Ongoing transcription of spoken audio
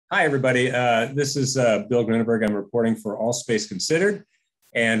Hi, everybody. This is Bill Grueneberg. I'm reporting for All Space Considered,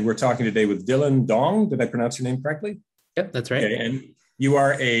 and we're talking today with Dillon Dong. Did I pronounce your name correctly? Yep, that's right. Okay, and you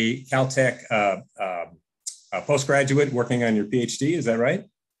are a Caltech postgraduate working on your PhD, is that right?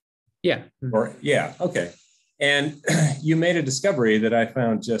 Yeah. Yeah, okay. And you made a discovery that I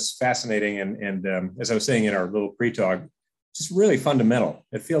found just fascinating, and as I was saying in our little pre-talk, just really fundamental.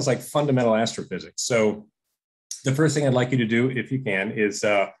 It feels like fundamental astrophysics. So the first thing I'd like you to do, if you can, is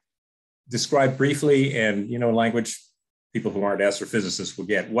describe briefly, and language people who aren't astrophysicists will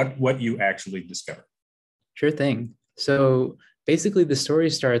get, what you actually discovered. Sure thing. So basically, the story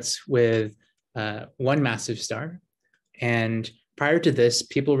starts with one massive star, and prior to this,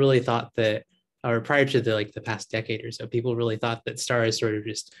 people really thought that, or prior to the past decade or so, people really thought that stars sort of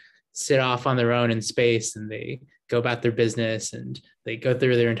just sit off on their own in space, and they go about their business, and they go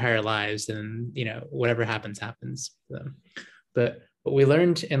through their entire lives, and whatever happens happens. But what we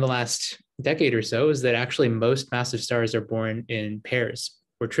learned in the last decade or so is that actually most massive stars are born in pairs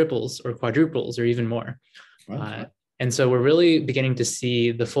or triples or quadruples or even more. Wow. And so we're really beginning to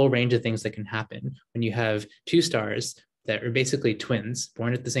see the full range of things that can happen when you have two stars that are basically twins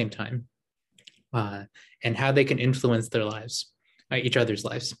born at the same time, and how they can influence their lives, each other's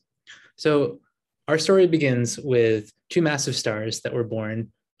lives. So our story begins with two massive stars that were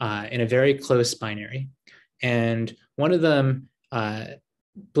born in a very close binary. And one of them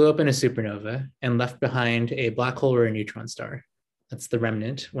blew up in a supernova and left behind a black hole or a neutron star. That's the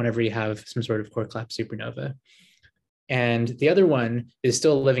remnant whenever you have some sort of core collapse supernova. And the other one is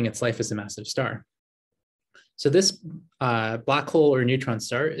still living its life as a massive star. So this black hole or neutron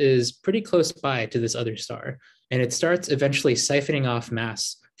star is pretty close by to this other star, and it starts eventually siphoning off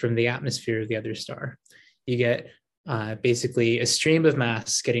mass from the atmosphere of the other star. You get basically a stream of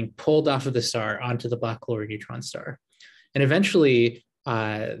mass getting pulled off of the star onto the black hole or neutron star. And eventually,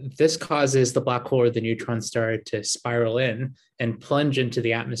 this causes the black hole or the neutron star to spiral in and plunge into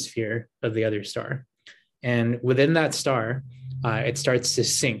the atmosphere of the other star. And within that star, it starts to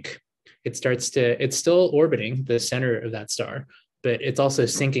sink. It's still orbiting the center of that star, but it's also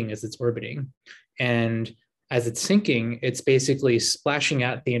sinking as it's orbiting. And as it's sinking, it's basically splashing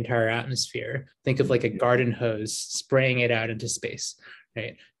out the entire atmosphere. Think of like a garden hose spraying it out into space,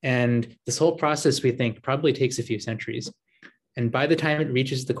 right? And this whole process, we think, probably takes a few centuries. And by the time it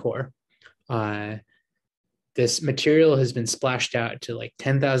reaches the core, this material has been splashed out to like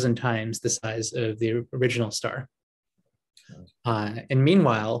 10,000 times the size of the original star. And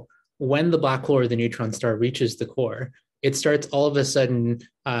meanwhile, when the black hole or the neutron star reaches the core, it starts all of a sudden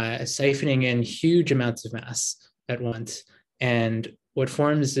siphoning in huge amounts of mass at once. And what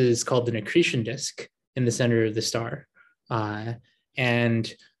forms is called an accretion disk in the center of the star.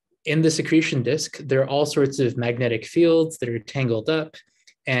 And in this accretion disk, there are all sorts of magnetic fields that are tangled up.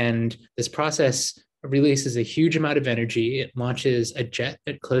 And this process releases a huge amount of energy. It launches a jet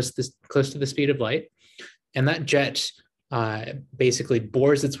at close to the speed of light. And that jet basically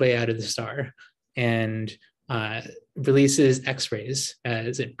bores its way out of the star and releases X-rays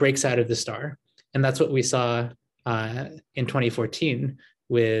as it breaks out of the star. And that's what we saw in 2014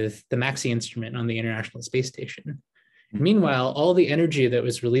 with the MAXI instrument on the International Space Station. Mm-hmm. Meanwhile, all the energy that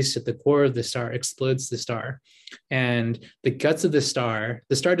was released at the core of the star explodes the star. And the guts of the star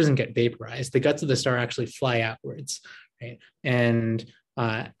doesn't get vaporized. The guts of the star actually fly outwards, right? And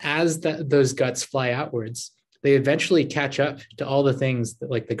as those guts fly outwards, they eventually catch up to all the things that,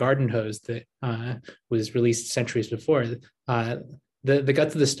 like the garden hose that was released centuries before. The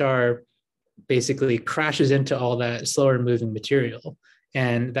guts of the star basically crashes into all that slower moving material.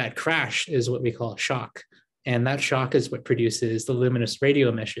 And that crash is what we call a shock. And that shock is what produces the luminous radio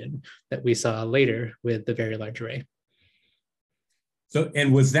emission that we saw later with the Very Large Array. So,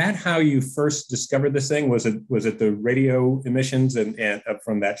 and was that how you first discovered this thing? Was it the radio emissions and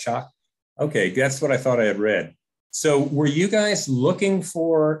from that shock? Okay, that's what I thought I had read. So were you guys looking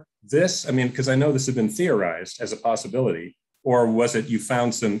for this? I mean, because I know this had been theorized as a possibility, or was it you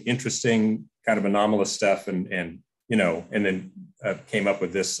found some interesting kind of anomalous stuff and then came up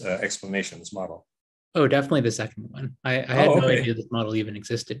with this explanation, this model? Oh, definitely the second one. I had no idea this model even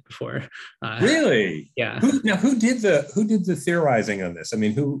existed before. Really? Yeah. Who did the theorizing on this? I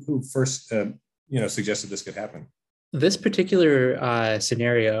mean, who first suggested this could happen? This particular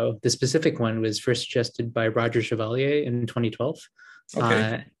scenario, the specific one, was first suggested by Roger Chevalier in 2012.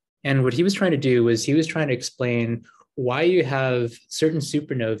 Okay. And what he was trying to do was he was trying to explain why you have certain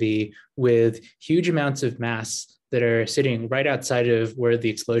supernovae with huge amounts of mass that are sitting right outside of where the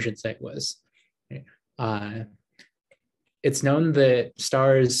explosion site was. It's known that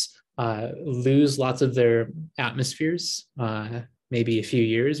stars lose lots of their atmospheres maybe a few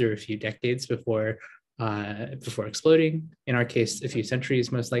years or a few decades before exploding. In our case, a few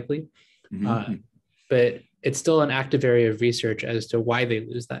centuries, most likely. But it's still an active area of research as to why they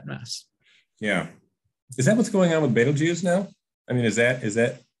lose that mass. Yeah. Is that what's going on with Betelgeuse now? I mean, is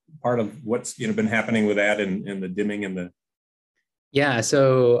that part of what's been happening with that and the dimming and the? Yeah.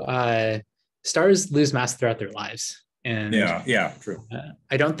 So stars lose mass throughout their lives, and yeah, true.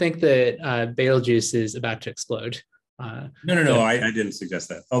 I don't think that Betelgeuse is about to explode. No. I didn't suggest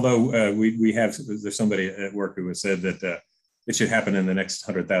that. Although there's somebody at work who has said that it should happen in the next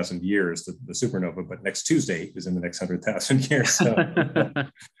 100,000 years, the supernova, but next Tuesday is in the next 100,000 years. So.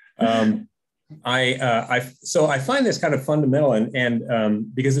 I find this kind of fundamental,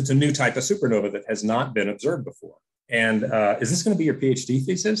 and because it's a new type of supernova that has not been observed before. And is this going to be your PhD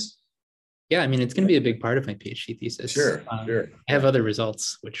thesis? Yeah, I mean, it's going to be a big part of my PhD thesis. Sure. I have other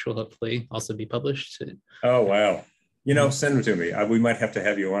results, which will hopefully also be published. Oh, wow. Send them to me. We might have to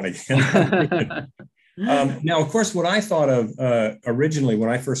have you on again. Now, of course, what I thought of originally when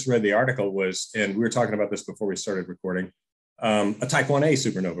I first read the article was, and we were talking about this before we started recording, a type 1a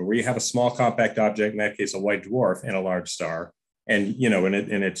supernova where you have a small compact object, in that case, a white dwarf, and a large star. And,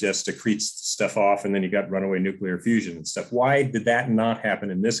 it just accretes stuff off, and then you got runaway nuclear fusion and stuff. Why did that not happen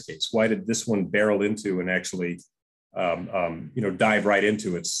in this case? Why did this one barrel into and actually, dive right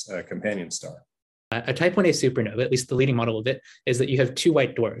into its companion star? A type 1a supernova, at least the leading model of it, is that you have two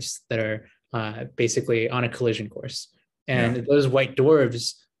white dwarfs that are basically on a collision course. And those white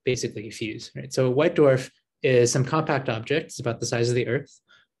dwarfs basically fuse, right? So a white dwarf is some compact object. It's about the size of the Earth.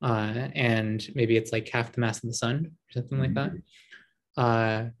 And maybe it's like half the mass of the sun or something like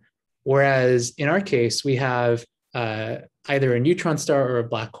that. Whereas in our case, we have either a neutron star or a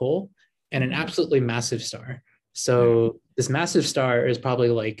black hole and an absolutely massive star. So this massive star is probably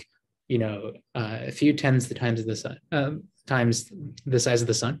like, a few tens the times of the sun, times the size of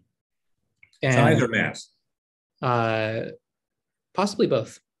the sun. And, size or mass? Possibly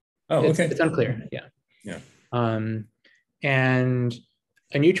both. Oh, okay. It's unclear. Yeah. And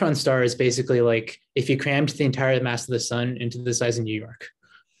a neutron star is basically like if you crammed the entire mass of the sun into the size of New York,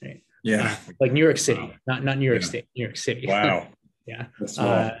 right? Yeah. Like New York City, not New York State, New York City. Wow. Yeah. That's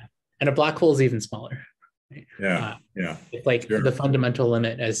small. And a black hole is even smaller. Right? It's like the fundamental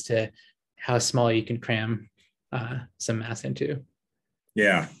limit as to how small you can cram some mass into.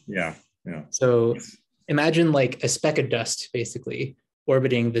 Yeah. So imagine like a speck of dust basically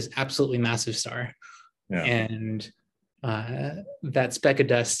orbiting this absolutely massive star. Yeah. And that speck of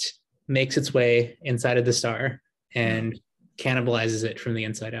dust makes its way inside of the star and cannibalizes it from the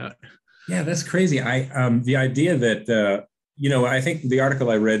inside out. Yeah, that's crazy. The idea that I think the article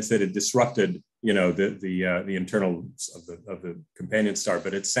I read said it disrupted the internals of the companion star,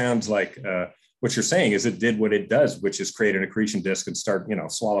 but it sounds like what you're saying is it did what it does, which is create an accretion disk and start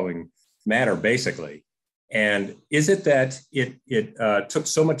swallowing matter basically. And is it that it took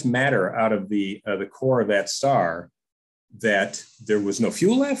so much matter out of the core of that star that there was no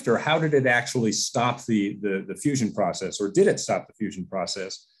fuel left, or how did it actually stop the fusion process, or did it stop the fusion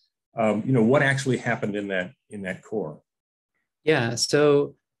process? What actually happened in that core? Yeah,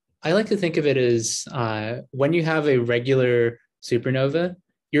 so I like to think of it as when you have a regular supernova,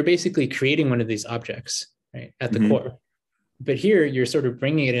 you're basically creating one of these objects, right, at the core. But here you're sort of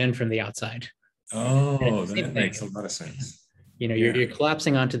bringing it in from the outside. Oh, that makes a lot of sense. You're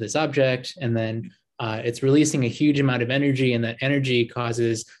collapsing onto this object, and then it's releasing a huge amount of energy, and that energy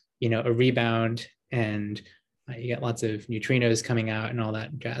causes, a rebound, and you get lots of neutrinos coming out and all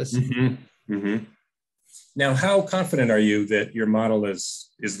that jazz. Now, how confident are you that your model is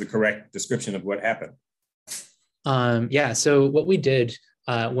the correct description of what happened? So what we did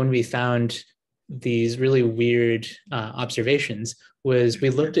when we found these really weird observations was we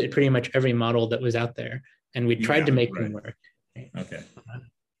looked at pretty much every model that was out there, and we tried to make them work. Right? Okay.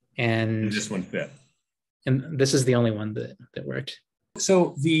 And this one fit. And this is the only one that worked.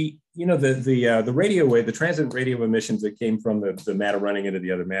 So the radio wave, the transient radio emissions that came from the matter running into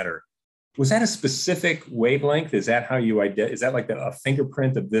the other matter, was that a specific wavelength? Is that how you is that like a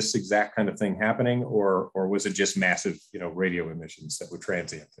fingerprint of this exact kind of thing happening, or was it just massive, radio emissions that were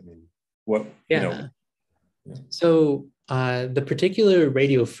transient? I mean, what? So the particular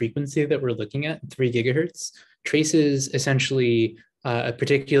radio frequency that we're looking at, 3 gigahertz, traces essentially a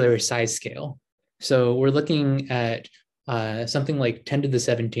particular size scale. So we're looking at something like 10 to the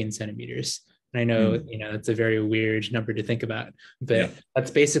 17 centimeters. And I know, it's a very weird number to think about, but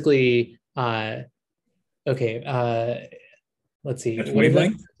that's basically, let's see,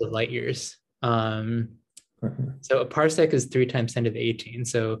 wavelength of light years. So a parsec is 3 times 10 to the 18.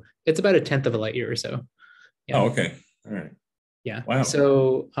 So it's about 1/10 of a light year or so. Yeah. Oh, okay. All right. Yeah. Wow.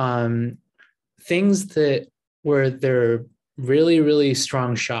 So things that where there are really, really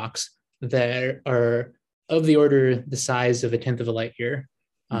strong shocks that are of the order the size of a tenth of a light year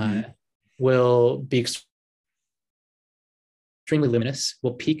will be extremely luminous,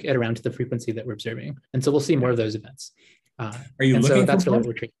 will peak at around the frequency that we're observing. And so we'll see more of those events. Are you and looking so that's for really more? what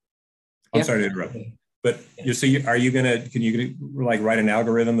we're treating. I'm sorry to interrupt. But are you can you like write an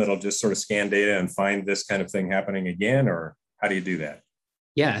algorithm that'll just sort of scan data and find this kind of thing happening again, or how do you do that?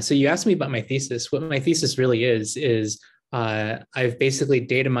 Yeah, so you asked me about my thesis. What my thesis really is I've basically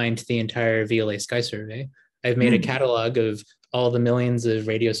data mined the entire VLA sky survey. I've made a catalog of all the millions of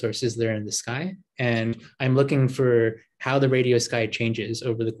radio sources that are in the sky, and I'm looking for how the radio sky changes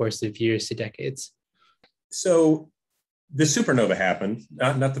over the course of years to decades. So the supernova happened,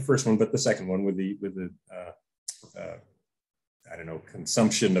 not the first one, but the second one with the I don't know,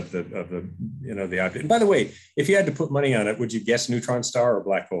 consumption of the the object. And by the way, if you had to put money on it, would you guess neutron star or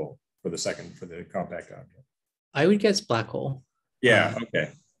black hole for the compact object? I would guess black hole. Yeah.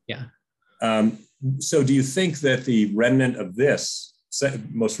 Okay. Yeah. So do you think that the remnant of this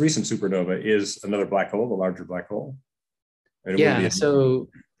most recent supernova is another black hole, a larger black hole? Yeah. So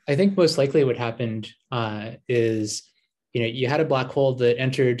I think most likely what happened is, you had a black hole that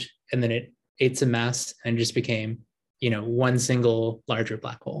entered and then it ate some mass and just became, one single larger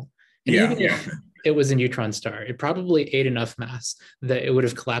black hole. And even if it was a neutron star, it probably ate enough mass that it would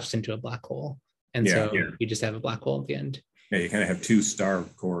have collapsed into a black hole. And you just have a black hole at the end. Yeah, you kind of have 2 star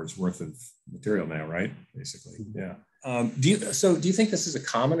cores worth of material now, right? Basically, yeah. Do you think this is a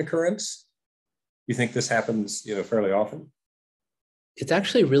common occurrence? Do you think this happens, fairly often? It's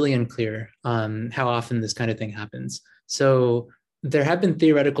actually really unclear how often this kind of thing happens. So there have been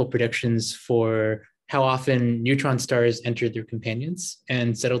theoretical predictions for how often neutron stars enter their companions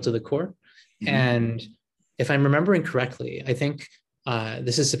and settle to the core. And if I'm remembering correctly, I think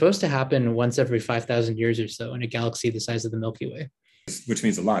this is supposed to happen once every 5,000 years or so in a galaxy the size of the Milky Way. Which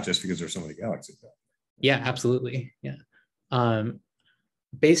means a lot, just because there's so many galaxies. Yeah, absolutely. Yeah.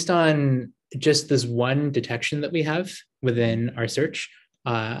 Based on just this one detection that we have within our search,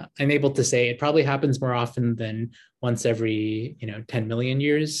 I'm able to say it probably happens more often than once every 10 million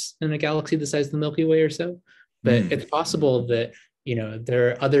years in a galaxy the size of the Milky Way or so. But it's possible that there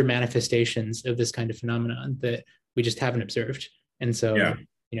are other manifestations of this kind of phenomenon that we just haven't observed, and so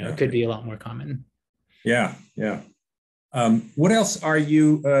it could be a lot more common. Yeah. What else are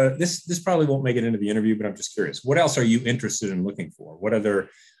you? This probably won't make it into the interview, but I'm just curious. What else are you interested in looking for? What other?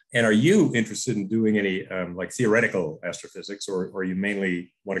 And are you interested in doing any like theoretical astrophysics, or you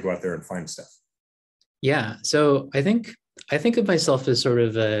mainly want to go out there and find stuff? Yeah, so I think of myself as sort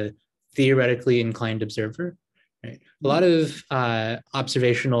of a theoretically inclined observer. Right? A lot of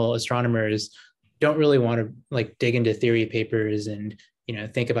observational astronomers don't really want to like dig into theory papers and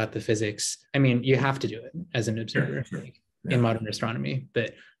think about the physics. I mean, you have to do it as an observer in modern astronomy,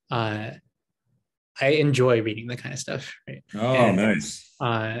 but I enjoy reading that kind of stuff. Right? Nice.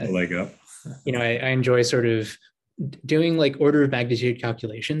 A leg up. I enjoy sort of doing like order of magnitude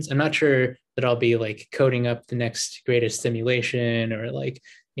calculations. I'm not sure that I'll be like coding up the next greatest simulation or like,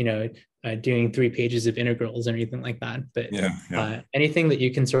 doing 3 pages of integrals or anything like that. But anything that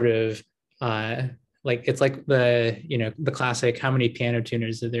you can sort of like, it's like the classic, how many piano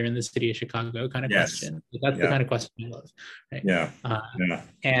tuners are there in the city of Chicago kind of question. That's the kind of question I love. Right?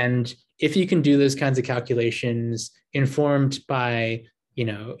 And if you can do those kinds of calculations informed by,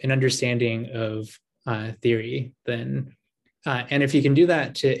 an understanding of theory, then, and if you can do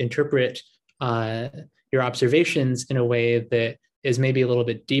that to interpret your observations in a way that is maybe a little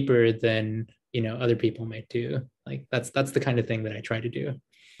bit deeper than, other people might do, like that's the kind of thing that I try to do.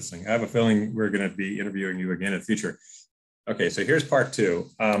 I have a feeling we're going to be interviewing you again in the future. Okay, so here's part 2.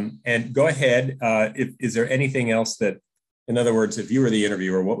 And go ahead. Is there anything else that, in other words, if you were the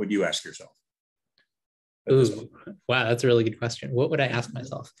interviewer, what would you ask yourself? Ooh, wow, that's a really good question. What would I ask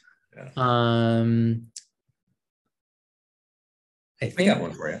myself? I got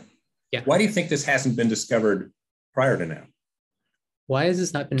one for you. Yeah. Why do you think this hasn't been discovered prior to now? Why has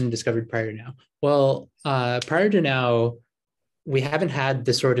this not been discovered prior to now? Well, prior to now, we haven't had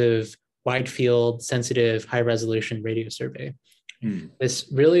the sort of wide field, sensitive, high resolution radio survey.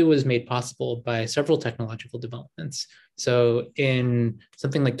 This really was made possible by several technological developments. So in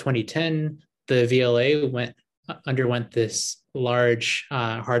something like 2010, the VLA underwent this large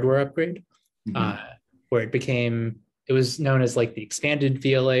hardware upgrade where it was known as like the expanded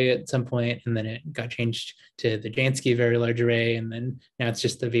VLA at some point, and then it got changed to the Jansky Very Large Array, and then now it's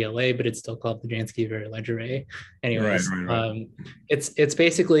just the VLA, but it's still called the Jansky Very Large Array. Anyways, right. It's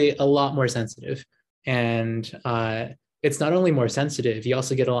basically a lot more sensitive, and it's not only more sensitive, you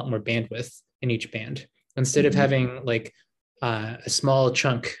also get a lot more bandwidth in each band. Instead of having like a small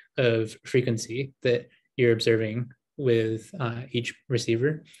chunk of frequency that you're observing with each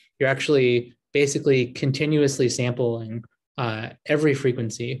receiver, you're actually basically continuously sampling every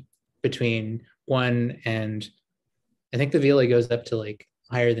frequency between 1 and I think the VLA goes up to like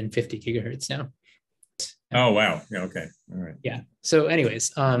higher than 50 gigahertz now. Oh, wow. Yeah, okay. All right. Yeah. So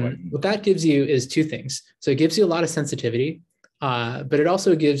anyways, what that gives you is two things. So it gives you a lot of sensitivity, but it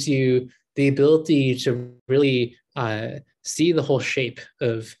also gives you the ability to really see the whole shape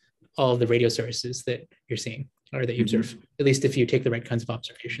of all of the radio sources that you're seeing or that you observe, at least if you take the right kinds of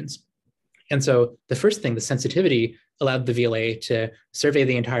observations. And so the first thing, the sensitivity, allowed the VLA to survey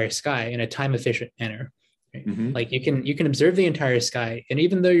the entire sky in a time-efficient manner. Right? Like you can observe the entire sky, and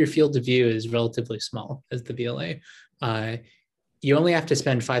even though your field of view is relatively small as the VLA, you only have to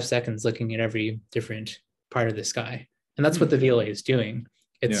spend 5 seconds looking at every different part of the sky, and that's what the VLA is doing.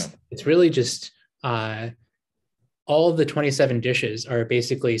 It's really just all of the 27 dishes are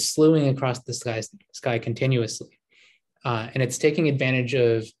basically slewing across the sky continuously, and it's taking advantage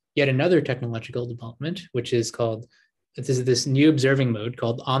of yet another technological development, which is called this new observing mode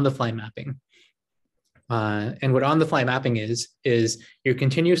called on-the-fly mapping. And what on-the-fly mapping is you're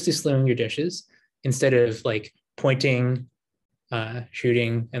continuously slewing your dishes instead of like pointing,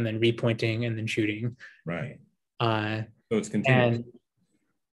 shooting, and then repointing and then shooting. Right. So it's continuous.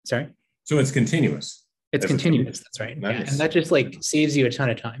 Sorry? So it's continuous. It's continuous. That's right. Nice. Yeah. And that just like saves you a ton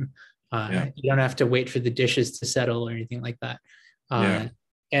of time. You don't have to wait for the dishes to settle or anything like that.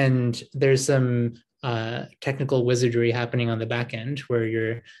 And there's some technical wizardry happening on the back end where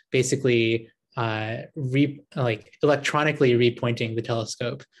you're basically electronically repointing the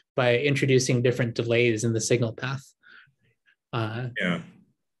telescope by introducing different delays in the signal path.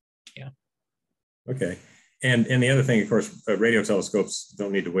 Okay. And the other thing, of course, radio telescopes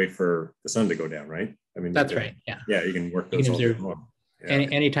don't need to wait for the sun to go down, right? I mean, that's right. Yeah. Yeah, you can work those all day long.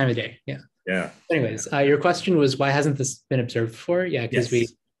 Any time of day. Yeah. Yeah. Anyways, your question was why hasn't this been observed before? Yeah, because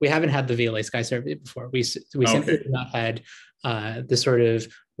we haven't had the VLA sky survey before. We simply have not had the sort of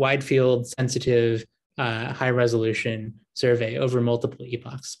wide field, sensitive, high resolution survey over multiple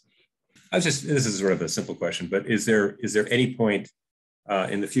epochs. This is sort of a simple question, but is there any point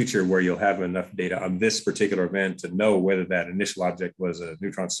in the future where you'll have enough data on this particular event to know whether that initial object was a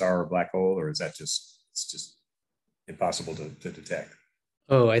neutron star or a black hole, or is that it's just impossible to detect?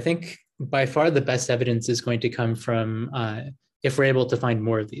 Oh, I think by far the best evidence is going to come from if we're able to find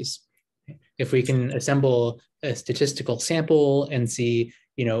more of these. If we can assemble a statistical sample and see,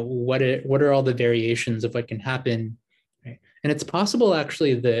 what are all the variations of what can happen, right? And it's possible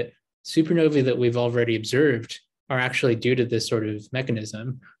actually that supernovae that we've already observed are actually due to this sort of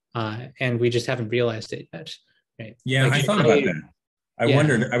mechanism, and we just haven't realized it yet. Right? Yeah, I thought about that. I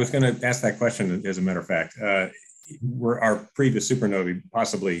wondered, I was going to ask that question, as a matter of fact. Were our previous supernovae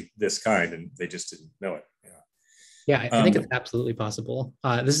possibly this kind, and they just didn't know it? Yeah, I think it's absolutely possible.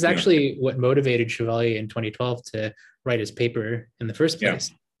 This is actually what motivated Chevalier in 2012 to write his paper in the first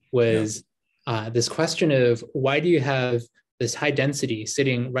place, was this question of why do you have this high density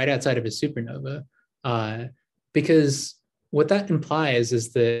sitting right outside of a supernova? Because what that implies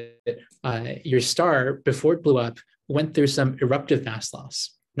is that your star, before it blew up, went through some eruptive mass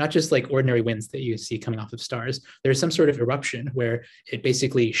loss. Not just like ordinary winds that you see coming off of stars. There's some sort of eruption where it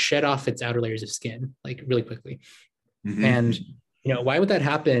basically shed off its outer layers of skin, like really quickly. And, why would that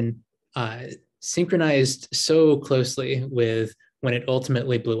happen synchronized so closely with when it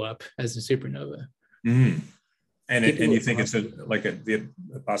ultimately blew up as a supernova? And you think it's the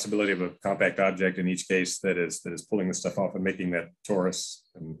possibility of a compact object in each case that is pulling the stuff off and making that torus?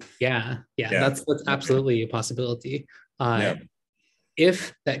 That's absolutely a possibility.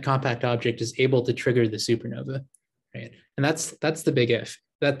 If that compact object is able to trigger the supernova, right? And that's the big if.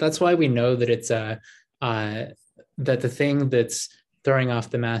 That's why we know that it's that the thing that's throwing off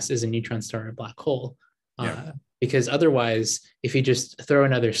the mass is a neutron star or a black hole. Because otherwise, if you just throw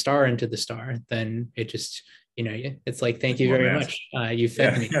another star into the star, then it just, it's like, thank you very much. You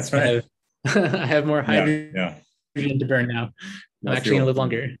fed me. That's right. I have more hydrogen to burn now. I'm actually going to live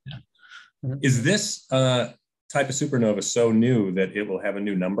longer. Is this type of supernova so new that it will have a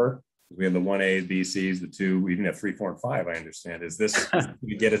new number? We have the 1A, B, C's, the 2, we even have 3, 4, and 5, I understand. Is this,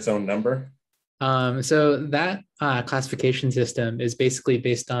 you get its own number? So that classification system is basically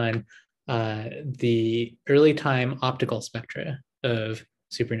based on the early time optical spectra of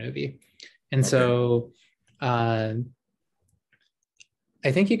supernovae. And so I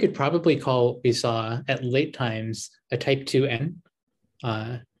think you could probably call what we saw at late times a type 2N.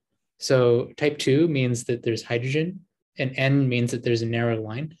 So type 2 means that there's hydrogen an N means that there's a narrow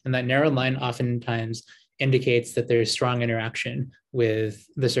line, and that narrow line oftentimes indicates that there's strong interaction with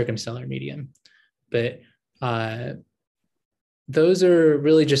the circumstellar medium. But those are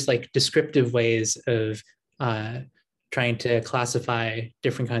really just like descriptive ways of trying to classify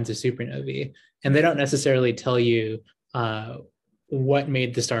different kinds of supernovae, and they don't necessarily tell you what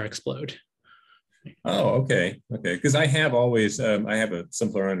made the star explode. Oh, okay. Because I have always, I have a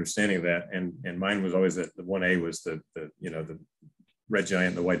simpler understanding of that, and mine was always that the 1A was the red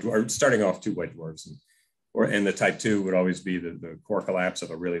giant, the white dwarf, starting off two white dwarfs, and the type 2 would always be the core collapse of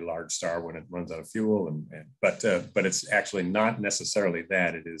a really large star when it runs out of fuel, but it's actually not necessarily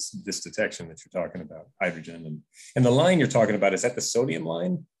that. It is this detection that you're talking about, hydrogen, and the line you're talking about, is that the sodium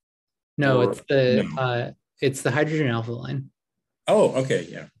line? No, it's the hydrogen alpha line. Oh, okay,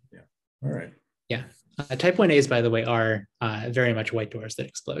 yeah, all right. Yeah. Type 1As, by the way, are very much white dwarfs that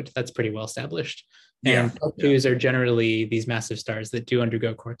explode. That's pretty well established. And type 2s are generally these massive stars that do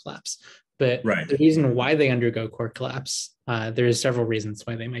undergo core collapse. But the reason why they undergo core collapse, there's several reasons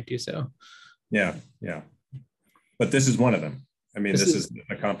why they might do so. Yeah. But this is one of them. I mean, this is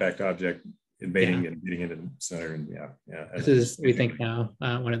a compact object invading and getting into the center. And this is, we think now,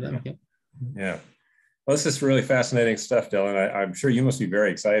 one of them. Yeah. Well, this is really fascinating stuff, Dillon. I'm sure you must be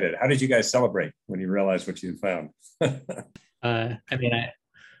very excited. How did you guys celebrate when you realized what you found? I mean,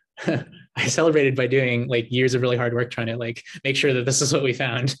 I celebrated by doing like years of really hard work trying to like make sure that this is what we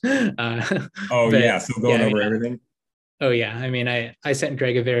found. So going over everything. Oh yeah, I mean, I sent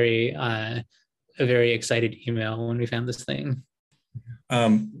Greg a very excited email when we found this thing. Now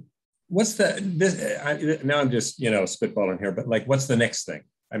I'm just spitballing here, but like, what's the next thing?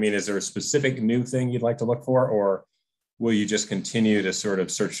 I mean, is there a specific new thing you'd like to look for, or will you just continue to sort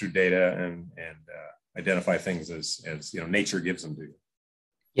of search through data and identify things as nature gives them to you?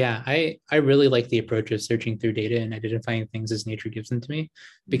 Yeah, I really like the approach of searching through data and identifying things as nature gives them to me,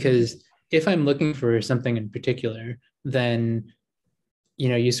 because if I'm looking for something in particular, then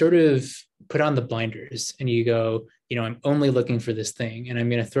you sort of put on the blinders and you go, I'm only looking for this thing, and I'm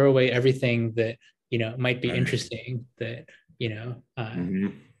going to throw away everything that might be interesting, that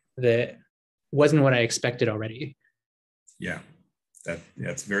that wasn't what I expected already. Yeah,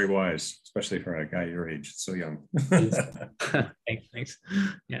 that's very wise, especially for a guy your age, so young. Thanks.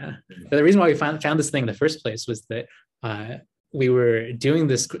 Yeah. But the reason why we found this thing in the first place was that we were doing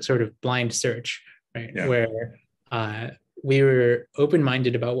this sort of blind search, right? Yeah. Where we were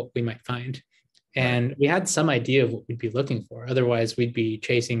open-minded about what we might find. And we had some idea of what we'd be looking for. Otherwise, we'd be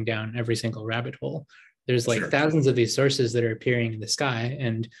chasing down every single rabbit hole. There's like thousands of these sources that are appearing in the sky,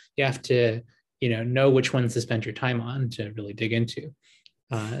 and you have to, know which ones to spend your time on to really dig into.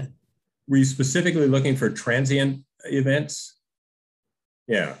 Were you specifically looking for transient events?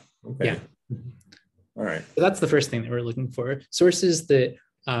 Yeah. Okay. Yeah. All right. So that's the first thing that we're looking for. Sources that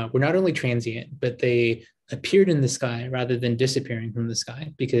were not only transient, but they appeared in the sky rather than disappearing from the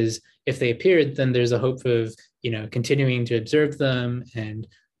sky. Because if they appeared, then there's a hope of, continuing to observe them and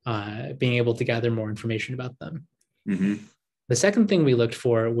being able to gather more information about them. Mm-hmm. The second thing we looked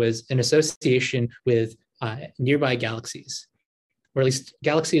for was an association with nearby galaxies, or at least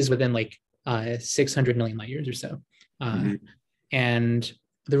galaxies within like 600 million light years or so. And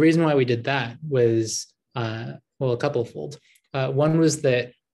the reason why we did that was, a couple-fold. One was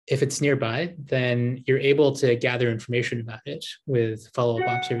that if it's nearby, then you're able to gather information about it with follow-up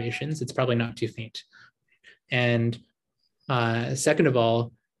observations. It's probably not too faint. And second of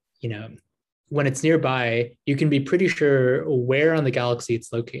all, when it's nearby, you can be pretty sure where on the galaxy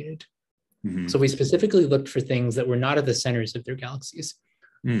it's located. Mm-hmm. So we specifically looked for things that were not at the centers of their galaxies.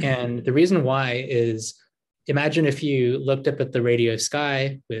 Mm. And the reason why is, imagine if you looked up at the radio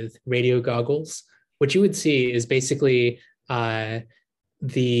sky with radio goggles, what you would see is basically the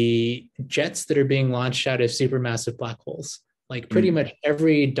jets that are being launched out of supermassive black holes. Like pretty much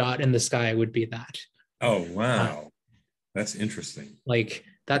every dot in the sky would be that. Oh, wow. That's interesting. Like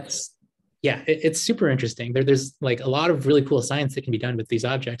that's, it's super interesting. There's like a lot of really cool science that can be done with these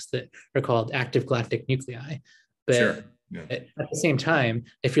objects that are called active galactic nuclei. But at the same time,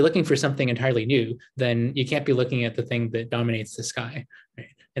 if you're looking for something entirely new, then you can't be looking at the thing that dominates the sky.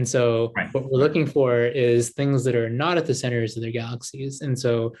 Right? And so what we're looking for is things that are not at the centers of their galaxies, and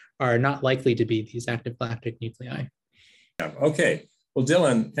so are not likely to be these active galactic nuclei. Okay. Well,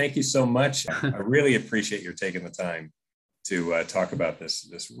 Dillon, thank you so much. I really appreciate your taking the time to talk about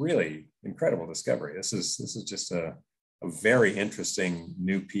this really incredible discovery. This is just a very interesting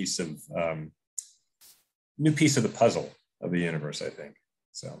new piece of the puzzle of the universe, I think.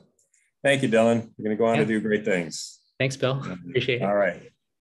 So thank you, Dillon. You're going to go on to do great things. Thanks, Bill. Appreciate it. All right.